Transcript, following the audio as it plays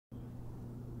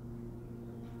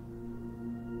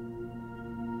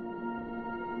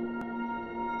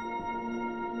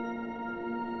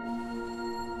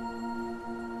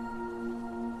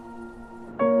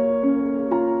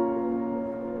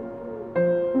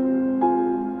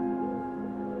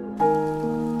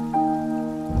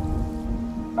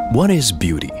What is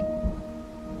beauty?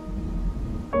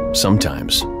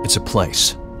 Sometimes it's a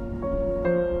place,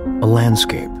 a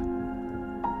landscape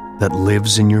that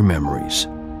lives in your memories,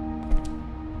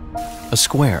 a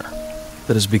square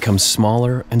that has become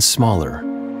smaller and smaller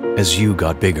as you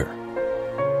got bigger,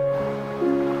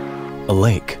 a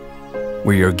lake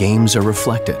where your games are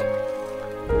reflected,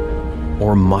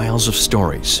 or miles of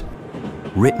stories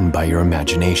written by your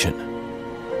imagination,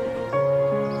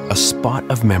 a spot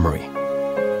of memory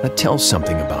that tells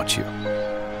something about you.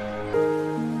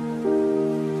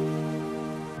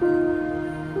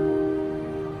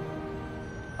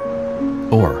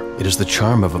 Or it is the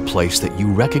charm of a place that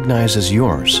you recognize as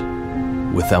yours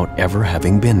without ever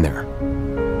having been there.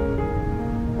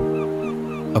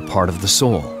 A part of the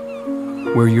soul,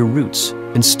 where your roots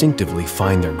instinctively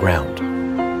find their ground.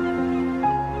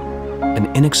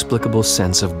 An inexplicable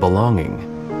sense of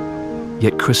belonging,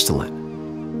 yet crystalline.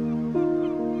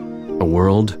 A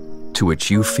world to which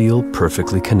you feel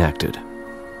perfectly connected.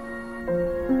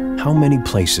 How many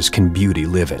places can beauty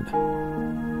live in?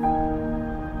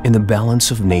 In the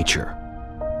balance of nature,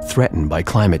 threatened by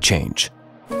climate change.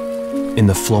 In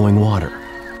the flowing water.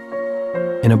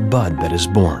 In a bud that is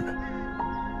born.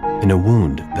 In a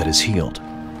wound that is healed.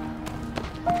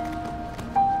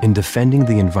 In defending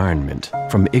the environment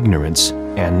from ignorance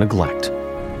and neglect.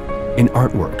 In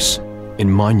artworks, in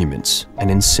monuments, and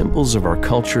in symbols of our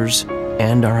cultures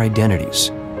and our identities.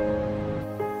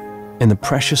 In the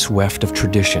precious weft of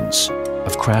traditions,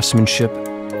 of craftsmanship,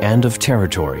 and of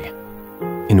territory.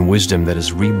 In wisdom that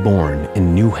is reborn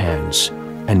in new hands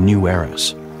and new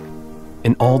eras.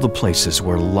 In all the places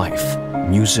where life,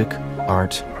 music,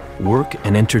 art, work,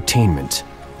 and entertainment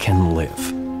can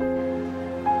live.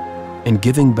 In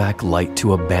giving back light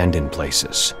to abandoned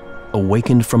places,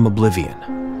 awakened from oblivion,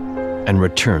 and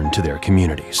returned to their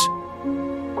communities.